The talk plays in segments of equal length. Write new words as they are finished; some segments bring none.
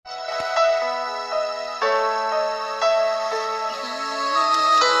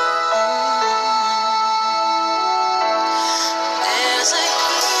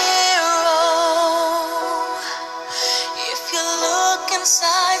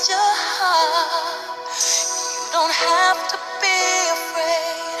have to be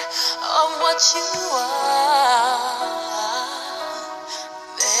afraid of what you are.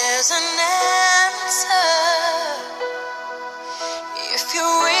 There's an answer if you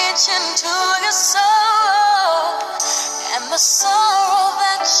reach into your soul, and the sorrow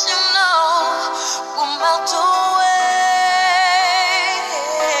that you know will melt away.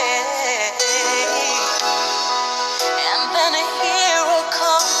 And then a hero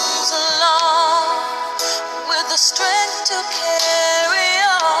comes along with the strength to carry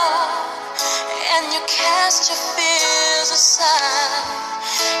on, and you cast your fears aside,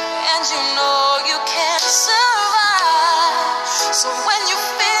 and you know you can't survive. So when you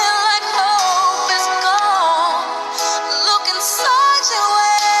feel like hope is gone, look inside you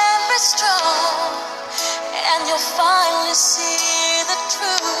and be strong, and you'll finally see the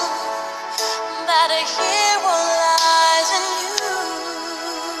truth, that a hero lies in you.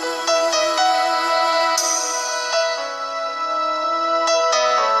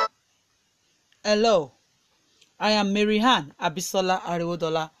 Hello, I am Marihan Abisola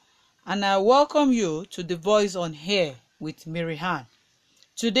Ariwodola, and I welcome you to The Voice on Air with Marihan.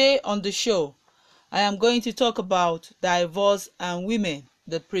 Today on the show, I am going to talk about divorce and women,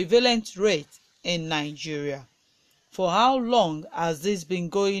 the prevalent rate in Nigeria. For how long has this been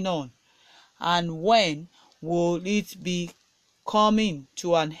going on, and when will it be coming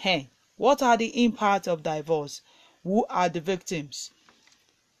to an end? What are the impacts of divorce? Who are the victims?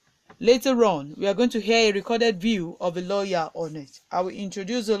 Later on, we are going to hear a recorded view of a lawyer on it. I will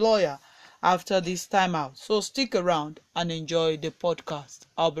introduce the lawyer after this timeout, so stick around and enjoy the podcast.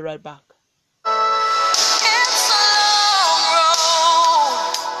 I'll be right back. It's a long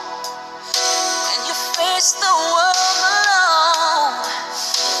road when you face the world alone.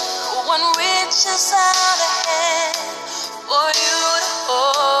 No one reaches out a hand for you to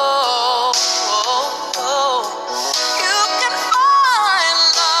hold. You can find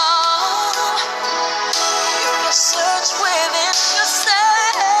love if you search within yourself,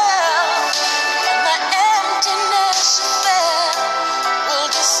 and the emptiness you felt will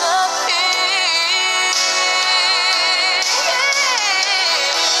disappear.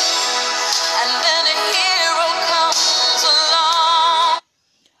 And then a hero comes along.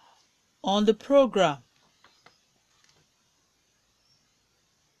 On the program,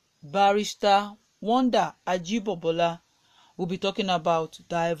 Barrister Wonder Ajibobola will be talking about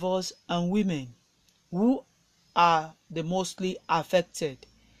divorce and women. Who are the mostly affected?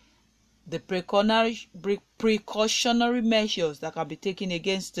 The precautionary measures that can be taken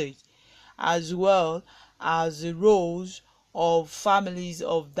against it, as well as the roles of families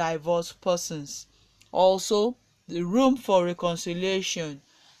of divorced persons. Also, the room for reconciliation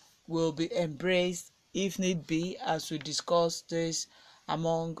will be embraced if need be, as we discuss this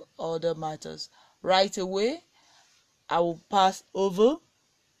among other matters. Right away, I will pass over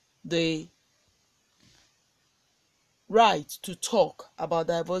the right to talk about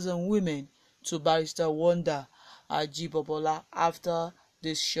divorce and women to Barrister Wonder Ajibobola after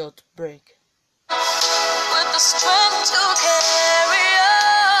this short break. With the strength to carry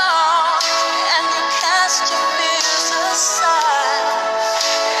on, and you cast your fears aside,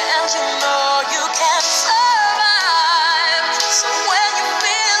 and you know you can survive. So when you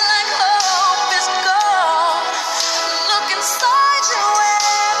feel like hope is gone, look inside you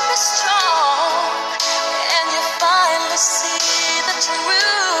and be strong, and you finally see the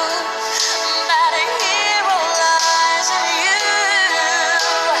truth, that a hero lies in you.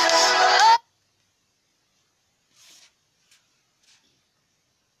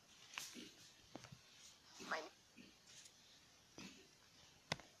 My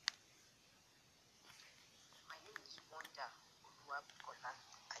name is Wonder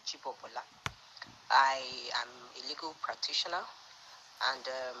Ajibobola. I am a legal practitioner and,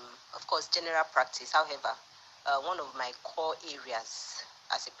 of course, general practice. However, one of my core areas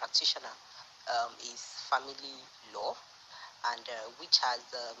as a practitioner is family law, and which has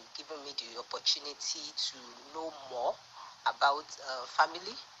given me the opportunity to know more about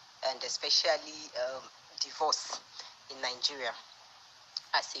family and especially divorce in Nigeria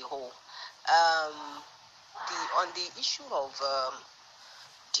as a whole. On the issue of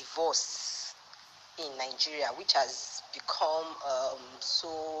divorce in Nigeria, which has become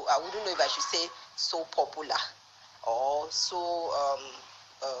so, I wouldn't know if I should say so popular, or so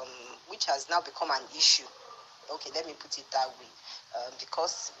which has now become an issue. Okay, let me put it that way,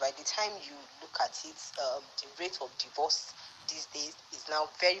 because by the time you look at it, the rate of divorce these days is now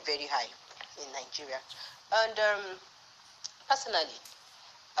very, very high in Nigeria. And personally,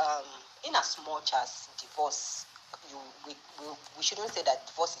 in as much as divorce we shouldn't say that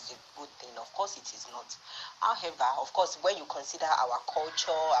divorce is a good thing. Of course it is not. However, of course, when you consider our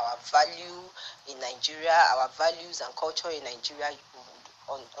culture, our value in Nigeria, our values and culture in Nigeria, you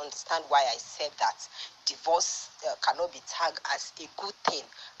would understand why I said that divorce cannot be tagged as a good thing.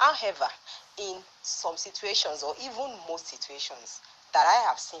 However, in some situations, or even most situations that I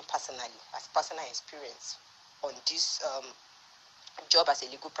have seen personally, as personal experience on this job as a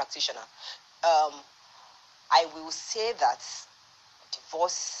legal practitioner, I will say that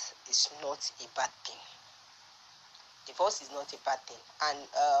divorce is not a bad thing. Divorce is not a bad thing. And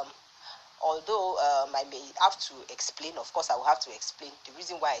although I may have to explain, of course I will have to explain the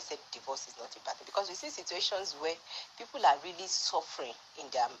reason why I said divorce is not a bad thing. Because we see situations where people are really suffering in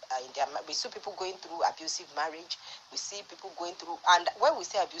their we see people going through abusive marriage. We see people going through, and when we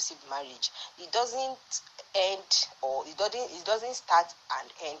say abusive marriage, it doesn't end, or it doesn't start and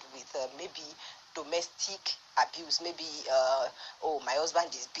end with maybe domestic abuse, maybe my husband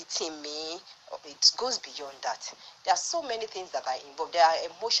is beating me. It goes beyond that. There are so many things that are involved. There are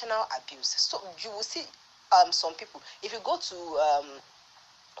emotional abuse. So you will see some people, if you go to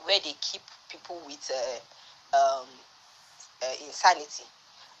where they keep people with insanity,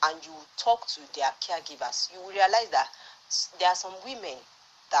 and you talk to their caregivers, you will realize that there are some women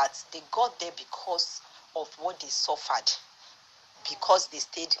that they got there because of what they suffered, because they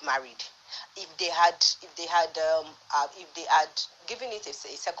stayed married. If they had given it a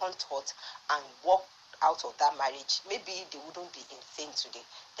second thought and walked out of that marriage, maybe they wouldn't be insane today.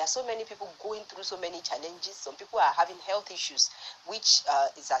 There are so many people going through so many challenges. Some people are having health issues, which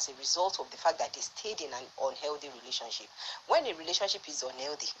is as a result of the fact that they stayed in an unhealthy relationship. When a relationship is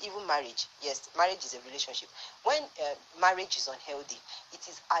unhealthy, even marriage, yes, marriage is a relationship. When marriage is unhealthy, it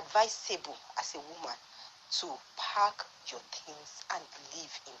is advisable as a woman to pack your things and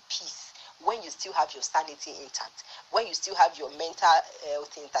live in peace, when you still have your sanity intact, when you still have your mental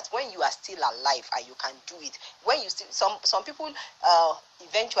health intact, when you are still alive and you can do it, when you still, some people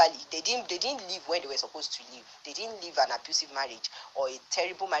eventually they didn't live when they were supposed to live. They didn't live an abusive marriage or a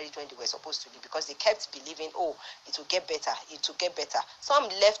terrible marriage when they were supposed to live, because they kept believing, oh, it will get better, it will get better. Some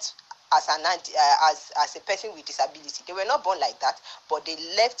left as a person with disability. They were not born like that, but they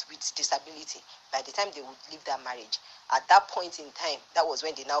left with disability by the time they would leave that marriage. At that point in time, that was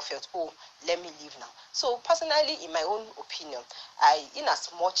when they now felt, oh, let me leave now. So personally, in my own opinion, in as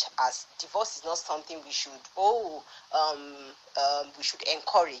much as divorce is not something we should we should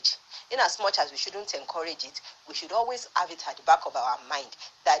encourage, in as much as we shouldn't encourage it, we should always have it at the back of our mind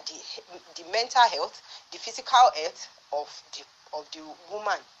that the mental health, the physical health of the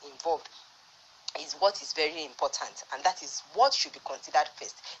woman involved is what is very important, and that is what should be considered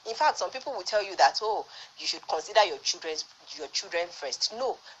first. In fact, some people will tell you that, oh, you should consider your children first.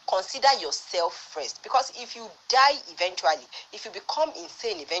 No, consider yourself first, because if you die eventually, if you become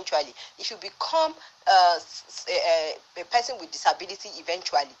insane eventually, if you become a person with disability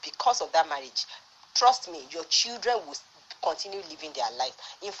eventually because of that marriage, trust me, your children will continue living their life.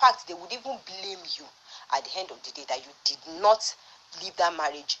 In fact, they would even blame you at the end of the day that you did not leave that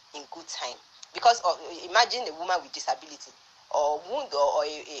marriage in good time. Because imagine a woman with disability, or wound, or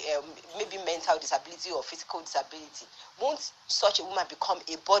maybe mental disability or physical disability. Won't such a woman become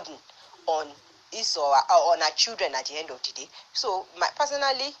a burden on his or on her children at the end of the day? So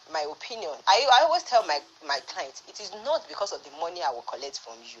personally, my opinion, I always tell my clients, it is not because of the money I will collect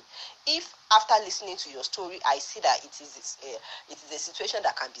from you. If after listening to your story, I see that it is a situation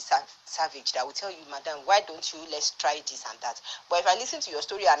that can be savage, I will tell you, madam, why don't you, let's try this and that. But if I listen to your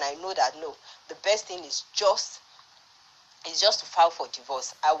story and I know that no, the best thing is just to file for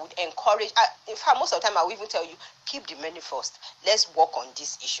divorce, I would encourage, in fact, most of the time I will even tell you, keep the money first. Let's work on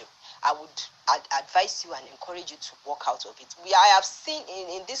this issue. I would advise you and encourage you to work out of it. I have seen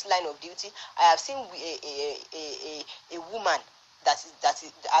in this line of duty, I have seen a woman that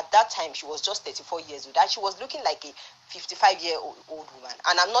is at that time, she was just 34 years old, and she was looking like a 55-year-old woman.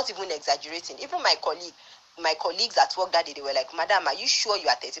 And I'm not even exaggerating. Even my colleagues at work that day, they were like, madam, are you sure you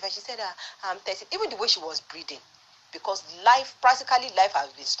are 35? She said, I'm 30. Even the way she was breathing, because practically life has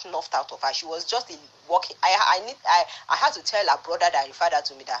been snuffed out of her. She was just walking. I had to tell her brother that referred her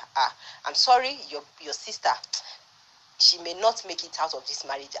to me that, I'm sorry, your sister, she may not make it out of this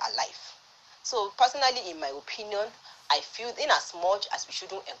marriage alive. So personally, in my opinion, I feel in as much as we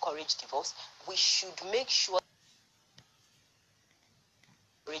shouldn't encourage divorce, we should make sure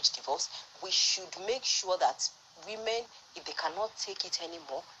that women, if they cannot take it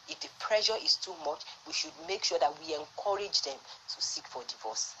anymore, if the pressure is too much, we should make sure that we encourage them to seek for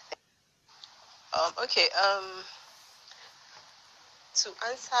divorce. To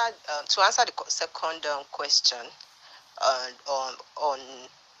answer the second question on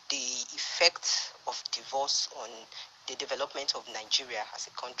the effect of divorce on the development of Nigeria as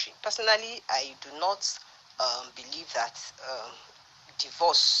a country. Personally, I do not believe that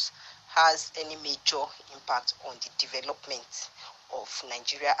divorce has any major impact on the development of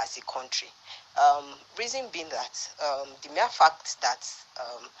Nigeria as a country. Reason being that the mere fact that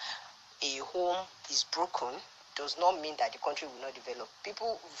a home is broken does not mean that the country will not develop.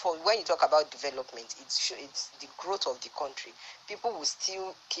 When you talk about development, it's the growth of the country. People will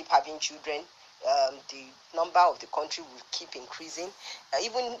still keep having children. The number of the country will keep increasing.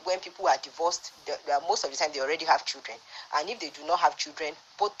 Even when people are divorced, most of the time they already have children. And if they do not have children,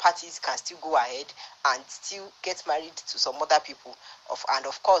 both parties can still go ahead and still get married to some other people. And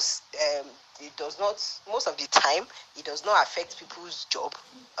of course, it does not, most of the time, it does not affect people's job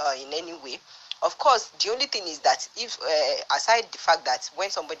in any way. Of course, the only thing is that if, aside the fact that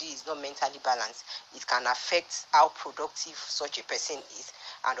when somebody is not mentally balanced, it can affect how productive such a person is.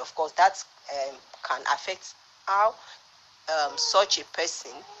 And of course, that can affect how such a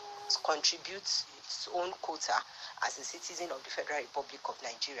person contributes its own quota as a citizen of the Federal Republic of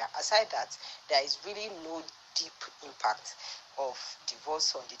Nigeria. Aside that, there is really no deep impact of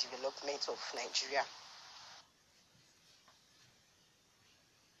divorce on the development of Nigeria.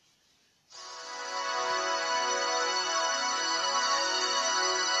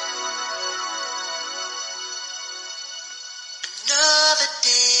 Another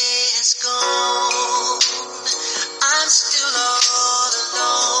day is gone, I'm still all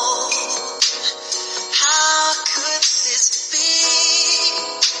alone. How could this be?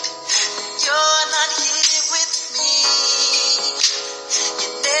 You're not here with me. You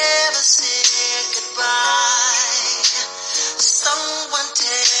never said goodbye. Someone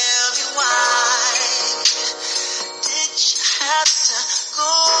tell me why did you have to go?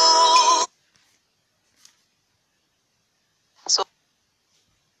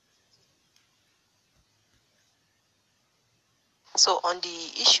 So on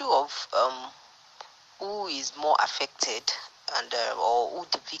the issue of who is more affected and or who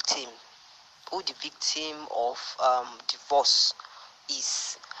the victim of divorce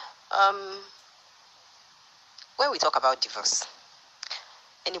is, when we talk about divorce,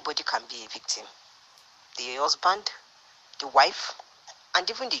 anybody can be a victim. The husband, the wife, and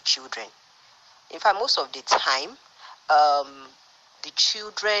even the children. In fact, most of the time, the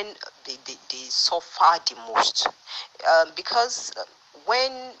children they suffer the most because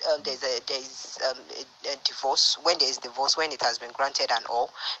when there's a divorce, when it has been granted and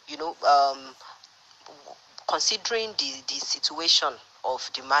all, considering the situation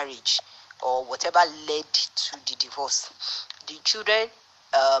of the marriage or whatever led to the divorce, the children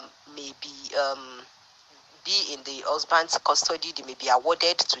may be in the husband's custody. They may be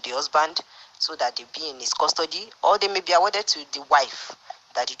awarded to the husband so that they be in his custody, or they may be awarded to the wife,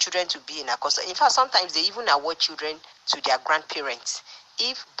 that the children to be in her custody. In fact, sometimes they even award children to their grandparents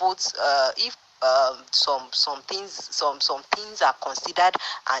if some things are considered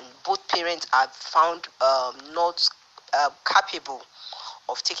and both parents are found not capable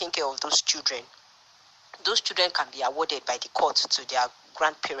of taking care of those children. Those children can be awarded by the court to their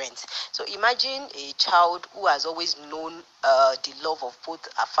grandparents. So imagine a child who has always known the love of both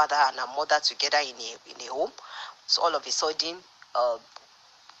a father and a mother together in a home. So all of a sudden,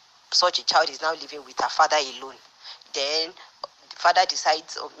 such a child is now living with her father alone. Then the father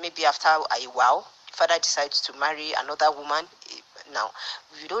decides, or maybe after a while, the father decides to marry another woman. Now,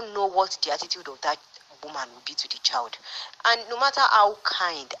 you don't know what the attitude of that woman will be to the child. And no matter how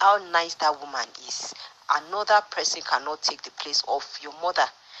kind, how nice that woman is, another person cannot take the place of your mother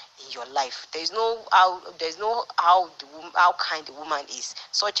in your life. There's no how kind the woman is.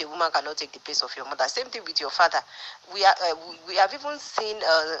 Such a woman cannot take the place of your mother. Same thing with your father. We have even seen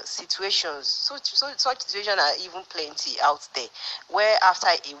situations. Such situations are even plenty out there, where after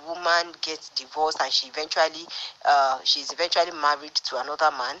a woman gets divorced and she's eventually married to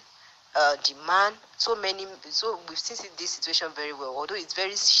another man. The man, so we've seen this situation very well, although it's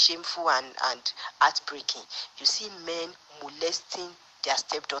very shameful and heartbreaking. You see men molesting their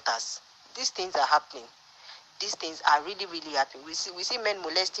stepdaughters. These things are happening. These things are really, really happening. We see men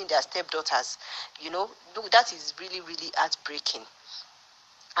molesting their stepdaughters. That is really, really heartbreaking.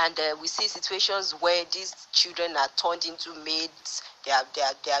 And we see situations where these children are turned into maids. They are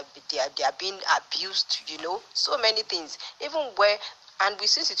being abused. So many things. And we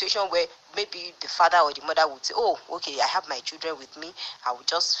see a situation where maybe the father or the mother would say, oh, okay, I have my children with me. I will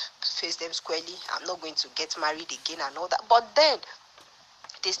just face them squarely. I'm not going to get married again and all that. But then,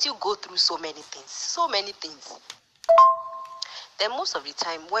 they still go through so many things. Then most of the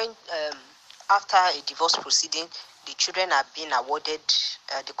time when after a divorce proceeding, the children are being awarded,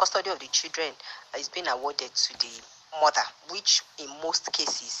 the custody of the children is being awarded to the mother, which in most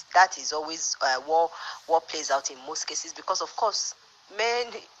cases, that is always what plays out in most cases, because of course men,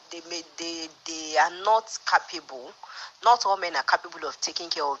 they are not capable, not all men are capable of taking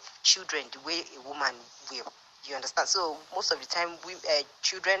care of children the way a woman will. You understand? So most of the time,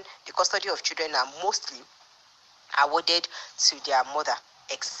 children, the custody of children are mostly awarded to their mother,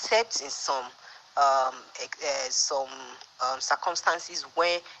 except in some circumstances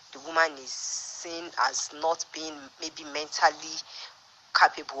where the woman is seen as not being maybe mentally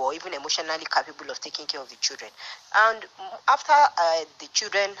capable or even emotionally capable of taking care of the children. And after the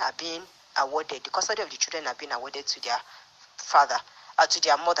children are being awarded, the custody of the children are being awarded to their father, to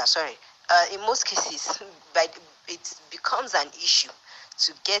their mother, sorry. In most cases, it becomes an issue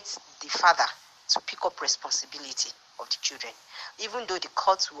to get the father to pick up responsibility of the children, even though the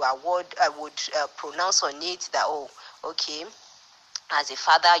courts will would pronounce on it that, oh, okay, as a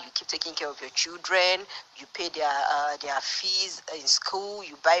father, you keep taking care of your children, you pay their fees in school,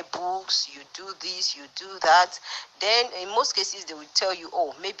 you buy books, you do this, you do that. Then in most cases, they will tell you,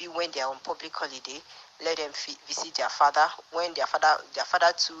 oh, maybe when they are on public holiday, let them visit their father. When their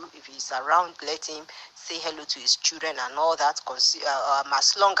father too, if he's around, let him say hello to his children and all that.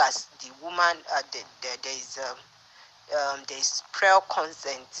 As long as the woman, there is prior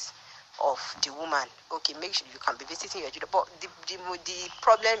consent of the woman, okay, make sure you can be visiting your children. But the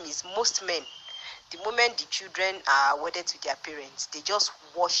problem is, most men, the moment the children are awarded to their parents, they just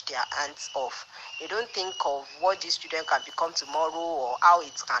wash their hands off. They don't think of what these children can become tomorrow, or how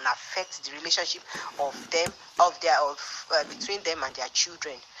it can affect the relationship of them, between them and their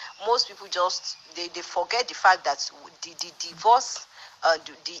children. Most people just they forget the fact that the divorce,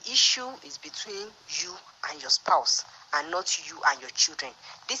 the issue is between you and your spouse, and not you and your children.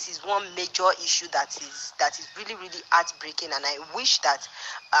 This is one major issue that is really, really heartbreaking, and I wish that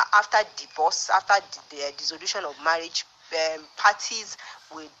after divorce, after the dissolution of marriage, parties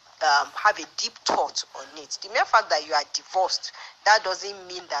will have a deep thought on it. The mere fact that you are divorced, that doesn't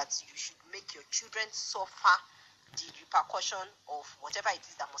mean that you should make your children suffer the repercussion of whatever it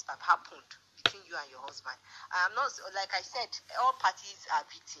is that must have happened between you and your husband. I'm not, like I said, all parties are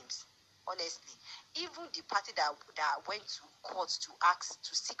victims. Honestly, even the party that went to court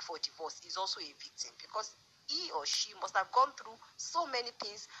to seek for divorce is also a victim, because he or she must have gone through so many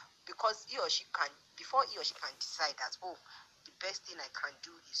things, before he or she can decide that, oh, the best thing I can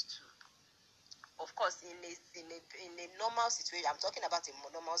do is to, of course, in a normal situation. I'm talking about a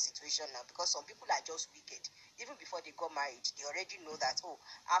normal situation now, because some people are just wicked. Even before they got married, they already know that, oh,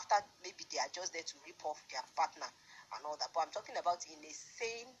 after, maybe they are just there to rip off their partner and all that. But I'm talking about in a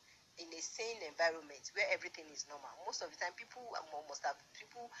sane environment where everything is normal. Most of the time, people must have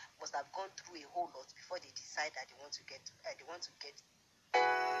gone through a whole lot before they decide that they want to get.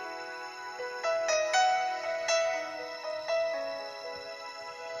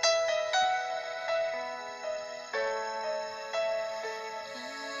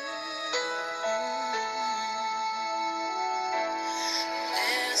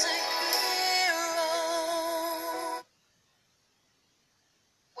 There's a hero.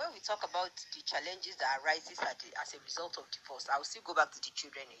 When we talk about the challenges that arises as a result of divorce, I will still go back to the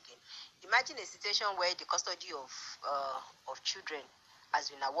children again. Imagine a situation where the custody of children has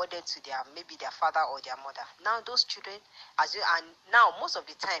been awarded to maybe their father or their mother. Now those children, and now most of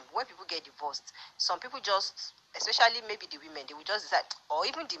the time when people get divorced, some people just, especially maybe the women, they will just decide, or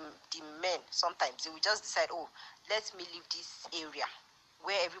even the men, sometimes they will just decide, oh, let me leave this area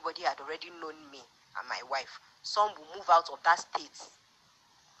where everybody had already known me and my wife. Some will move out of that state.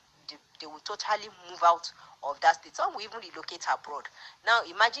 They will totally move out of that state. Some will even relocate abroad. Now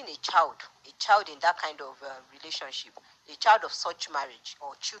imagine a child in that kind of relationship, a child of such marriage,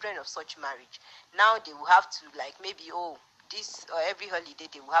 or children of such marriage. Now they will have to, like, maybe, this or every holiday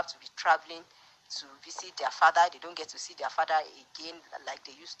they will have to be traveling to visit their father. They don't get to see their father again like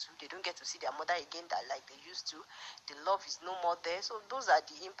they used to. They don't get to see their mother again like they used to. The love is no more there. So those are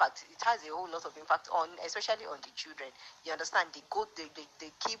the impacts. It has a whole lot of impact on, especially on the children. You understand? They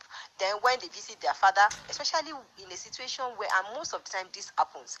keep, then when they visit their father, especially in a situation where, and most of the time this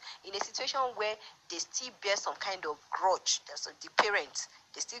happens, in a situation where they still bear some kind of grudge. So the parents,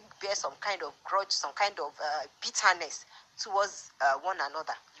 they still bear some kind of grudge, some kind of bitterness towards one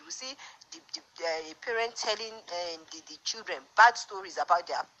another. You will see a parent telling the children bad stories about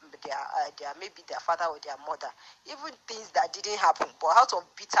their maybe their father or their mother, even things that didn't happen, but out of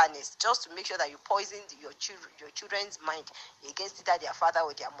bitterness, just to make sure that you poison your children's mind against either their father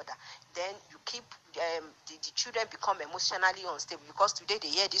or their mother, then you keep the children become emotionally unstable, because today they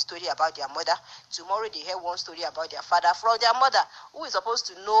hear this story about their mother, tomorrow they hear one story about their father from their mother, who is supposed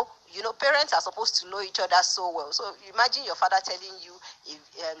to know. Parents are supposed to know each other so well. So imagine your father telling you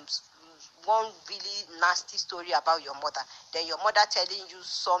one really nasty story about your mother, then your mother telling you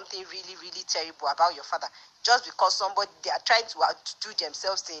something really, really terrible about your father, just because they are trying to outdo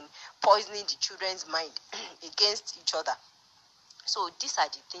themselves in poisoning the children's mind against each other. So these are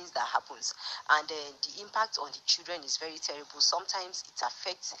the things that happens, and the impact on the children is very terrible. Sometimes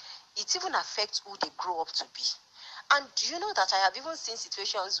it even affects who they grow up to be. And do you know that I have even seen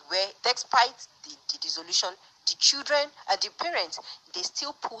situations where, despite the dissolution, the children and the parents, they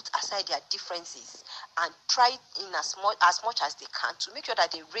still put aside their differences and try in as much as they can to make sure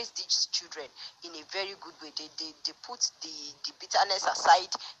that they raise these children in a very good way. They put the bitterness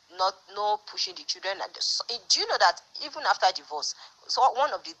aside, no pushing the children. And do you know that even after divorce, so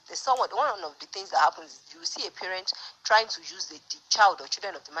one of the things that happens is you see a parent trying to use the child or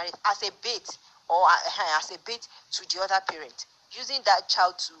children of the marriage as a bait, or as a bait to the other parent, using that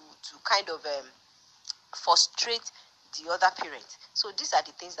child to kind of frustrate the other parent. So these are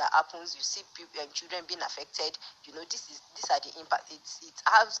the things that happens. You see people, children being affected. These are the impact. It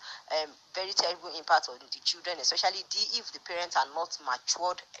has very terrible impact on the children, especially if the parents are not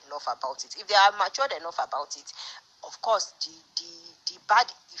matured enough about it. If they are matured enough about it, of course the bad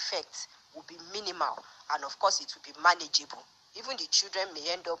effects will be minimal, and of course it will be manageable. Even the children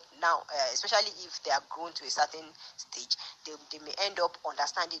may end up now, especially if they are grown to a certain stage, they may end up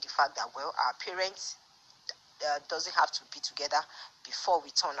understanding the fact that, well, our parents doesn't have to be together before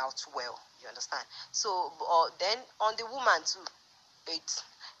we turn out well. You understand? So then on the woman too, this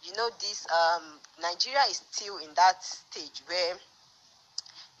Nigeria is still in that stage where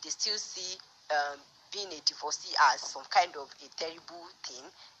they still see being a divorcee as some kind of a terrible thing.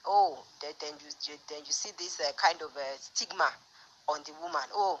 Then you see this kind of stigma on the woman.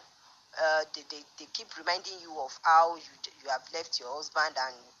 They keep reminding you of how you have left your husband,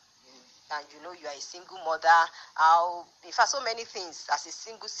 and you are a single mother. How, in fact, so many things. As a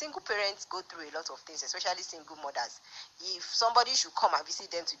single parents go through a lot of things, especially single mothers. If somebody should come and visit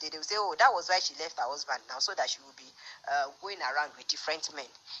them today, they will say, that was why she left her husband now, so that she will be going around with different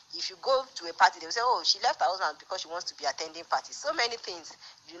men. If you go to a party, they will say, she left her husband because she wants to be attending parties. So many things.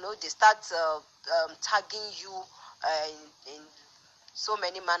 They start tagging you in so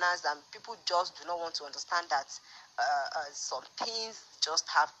many manners, and people just do not want to understand that some things just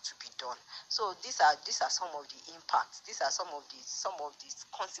have to be done. So these are some of the impacts. These are some of these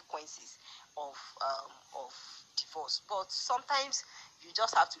consequences of divorce. But sometimes you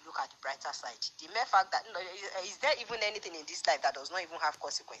just have to look at the brighter side. The mere fact that is there even anything in this life that does not even have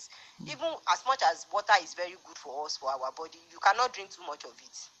consequence? Even as much as water is very good for us, for our body, you cannot drink too much of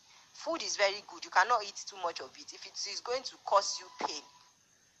it. Food is very good. You cannot eat too much of it if it is going to cause you pain.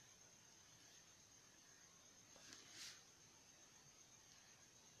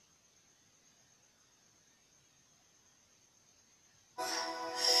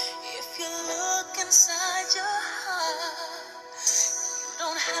 If you look inside your heart, you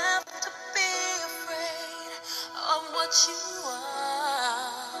don't have to be afraid of what you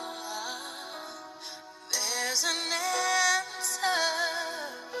are. There's an answer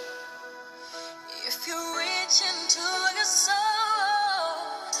if you reach into your soul,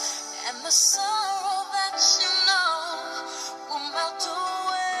 and the sorrow that you know will melt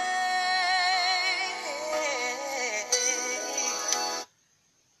away.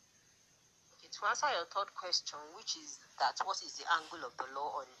 To answer your third question, which is that what is the angle of the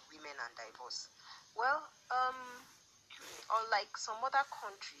law on women and divorce? Well, unlike some other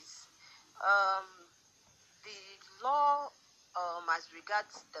countries, the law as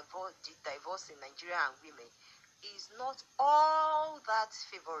regards divorce in Nigeria and women is not all that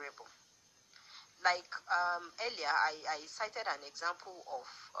favorable. Like earlier, I cited an example of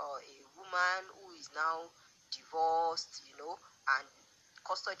a woman who is now divorced, and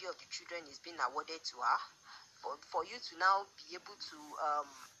custody of the children is being awarded to her. For you to now be able to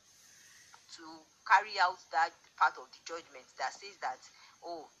carry out that part of the judgment that says that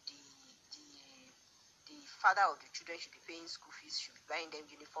the father of the children should be paying school fees, should be buying them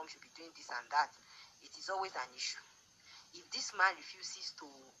uniform, should be doing this and that, it is always an issue. If this man refuses to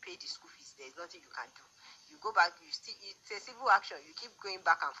pay the school fees, there is nothing you can do. You go back, it's a civil action. You keep going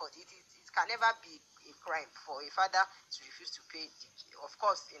back and forth. It can never be a a crime for a father to refuse to pay. Of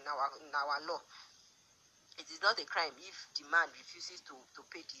course, in our law, it is not a crime if the man refuses to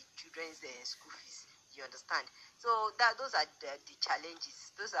pay the children's school fees. You understand? So those are the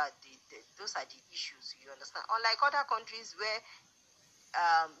challenges. Those are the issues. You understand? Unlike other countries where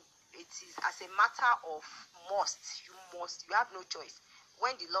it is as a matter of you have no choice.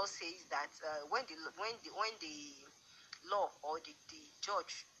 When the law says that when the law or the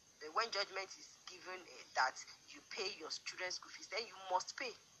judge, when judgment is given that you pay your children's school fees, then you must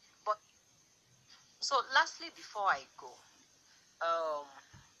pay. But so lastly, before I go,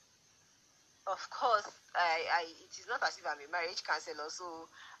 of course, it is not as if I'm a marriage counselor, so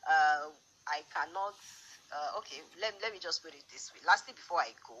I cannot. Okay, let me just put it this way. Lastly, before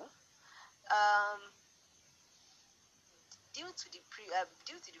I go, due to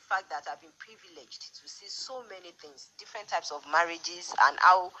the fact that I've been privileged to see so many things, different types of marriages, and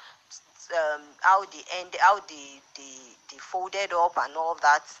how they folded up and all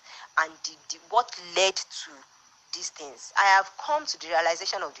that, and what led to these things, I have come to the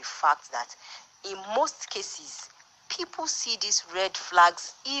realization of the fact that in most cases, people see these red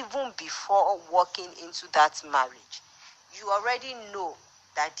flags even before walking into that marriage. You already know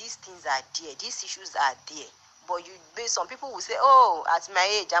that these things are there, these issues are there. But some people will say, oh, at my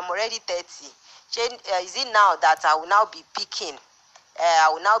age, I'm already 30. Is it now that I will now be picking? I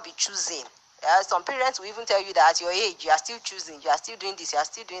will now be choosing. Some parents will even tell you that at your age, you are still choosing, you are still doing this, you are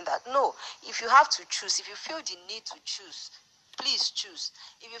still doing that. No, if you have to choose, if you feel the need to choose, please choose.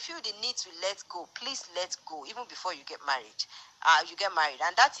 If you feel the need to let go, please let go, even before you get married.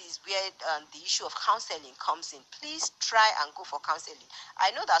 And that is where the issue of counseling comes in. Please try and go for counseling.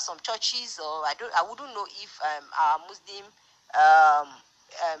 I know that some churches, or I wouldn't know if our Muslim, I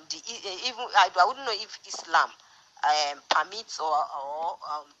wouldn't know if Islam permits or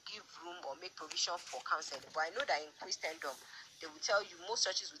give room or make provision for counseling. But I know that in Christendom, they will tell you, most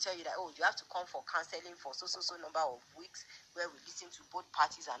churches will tell you that, oh, you have to come for counseling for so number of weeks, where we listen to both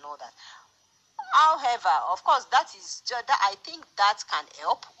parties and all that. However, of course, I think that can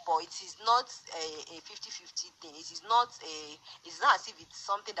help, but it is not a 50-50 thing. It's not as if it's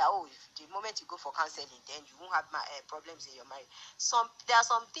something that, oh, if the moment you go for counseling, then you won't have problems in your marriage. There are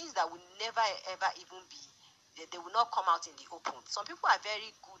some things that will never ever even be, they will not come out in the open. Some people are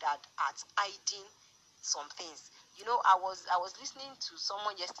very good at hiding some things. You know, I was listening to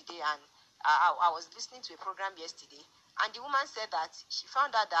someone yesterday, and I was listening to a program yesterday, and the woman said that she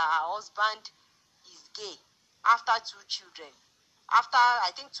found out that her husband is gay after 2 children, after I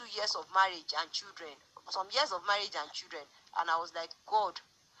think 2 years of marriage and children, some years of marriage and children. And I was like, God.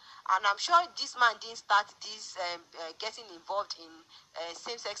 And I'm sure this man didn't start this getting involved in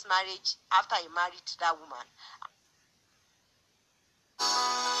same-sex marriage after he married that woman.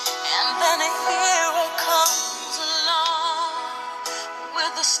 And then a hero comes along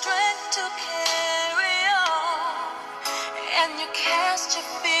with the strength to carry on, and you cast your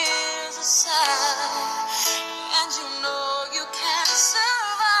fears aside, and you know you can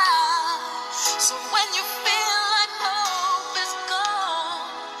survive. So when you feel like hope is gone,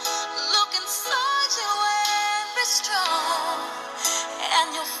 look inside you and be strong, and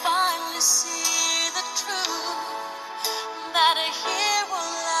you'll finally see the truth, that a hero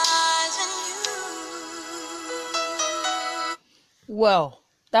lies in you. Well,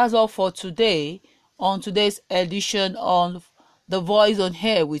 that's all for today on today's edition of The Voice on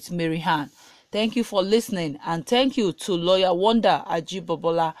Air with Mary Han. Thank you for listening, and thank you to Lawyer Wonder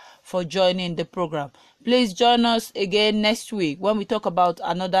Ajibobola for joining the program. Please join us again next week when we talk about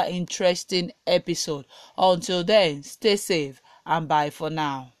another interesting episode. Until then, stay safe and bye for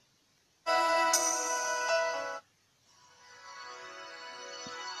now.